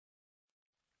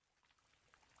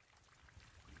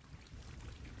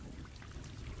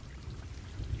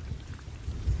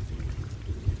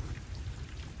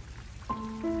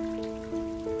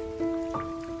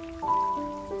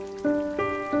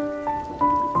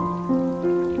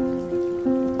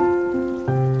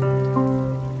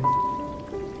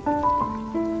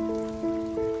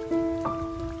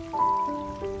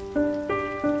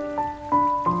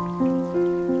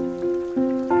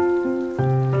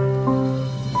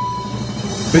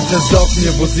Bitte sag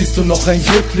mir, wo siehst du noch ein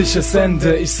glückliches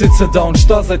Ende? Ich sitze da und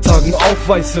starr seit Tagen auf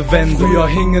weiße Wände. Früher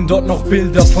hingen dort noch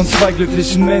Bilder von zwei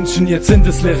glücklichen Menschen, jetzt sind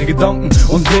es leere Gedanken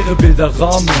und leere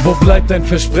Bilderrahmen. Wo bleibt dein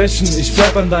Versprechen? Ich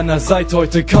bleib an deiner Seite,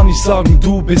 heute kann ich sagen,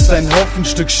 du bist ein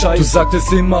Haufenstück Scheiße. Du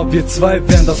sagtest immer, wir zwei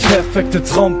wären das perfekte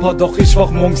Traumpaar, doch ich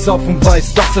wach morgens auf und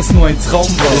weiß, dass es nur ein Traum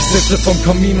war. Ich sitze vom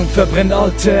Kamin und verbrenne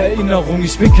alte Erinnerungen.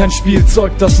 Ich bin kein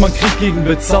Spielzeug, das man kriegt gegen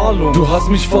Bezahlung. Du hast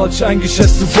mich falsch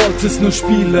eingeschätzt, du wolltest nur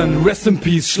spielen. Rest in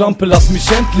Peace, Schlampe, lass mich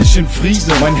endlich in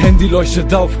Frieden. Mein Handy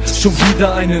leuchtet auf, schon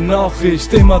wieder eine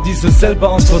Nachricht. Immer diese selbe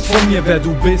Antwort von mir, wer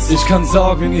du bist. Ich kann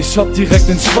sagen, ich hab direkt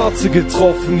ins Schwarze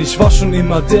getroffen. Ich war schon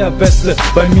immer der Beste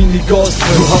bei Minigolf.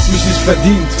 Du hast mich nicht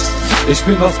verdient. Ich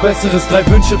bin was Besseres, 3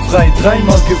 Wünsche frei,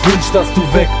 3-mal gewünscht, dass du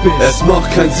weg bist. Es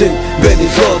macht keinen Sinn, wenn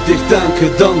ich an dich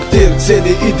denke. Dank dir seh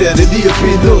ich in der Liebe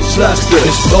nur schlechter.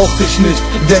 Ich brauch dich nicht,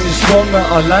 denn ich komme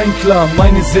allein klar.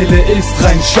 Meine Seele ist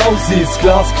rein, schau, sie ist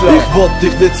glasklar. Ich wollt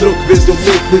dich nicht zurück, weil du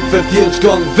mich nicht verdienst.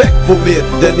 Gang weg von mir,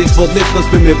 denn ich wollt nicht, dass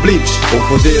du bei mir bleibst. Und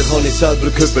von dir kann ich selber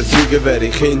überzeugen, wer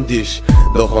ich Kind ist.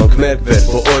 Doch han gemerkt, wer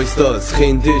von uns das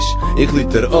Kind ist. Ich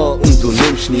lüte an und du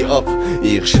nimmst nie ab.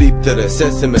 Ich schreib dir ein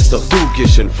SMS, doch du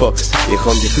gehst ein Fuck. Ich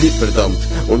han dich lieb, verdammt,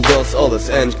 und das alles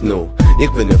ernst genommen. Ich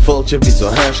bin ein Falscher,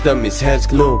 wieso hast du mein Herz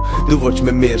genommen? Du wolltest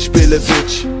mit mir spielen,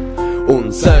 Bitch,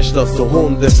 und sagst, dass du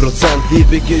 100%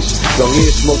 liebig ist. Gang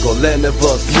erst mal lernen,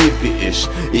 was Liebe ist.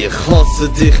 Ich hasse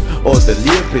dich oder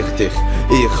lieb ich dich.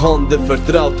 Ich han dir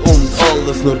vertraut und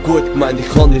alles nur gut gemeint.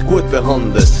 Ich han dich gut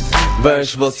behandelt.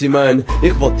 Weißt was ich mein?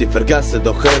 Ich wollte dich vergessen,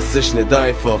 doch es ist nicht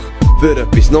einfach. Für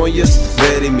etwas Neues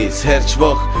wäre mein Herz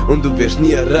schwach. Und du wirst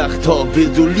nie recht haben, weil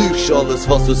du lügst. Alles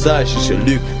was du sagst ist eine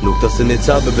Lüge. Schau, dass du nicht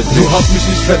selber betrügst. Du hast mich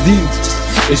nicht verdient.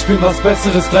 Ich bin was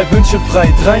Besseres, 3 Wünsche frei,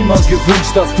 3-mal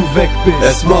gewünscht, dass du weg bist.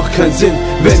 Es macht keinen Sinn,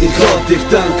 wenn ich an dich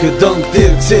denke. Dank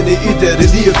dir seh ich in der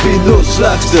Liebe nur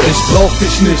schlechter. Ich brauch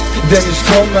dich nicht, denn ich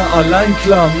komme allein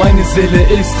klar. Meine Seele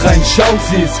ist rein, schau,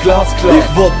 sie ist glasklar.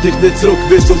 Ich wollt dich nicht zurück,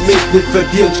 weil du mich nicht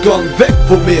verdienst. Gang weg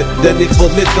von mir, denn ich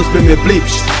wollt nicht, dass du bei mir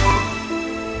bleibst.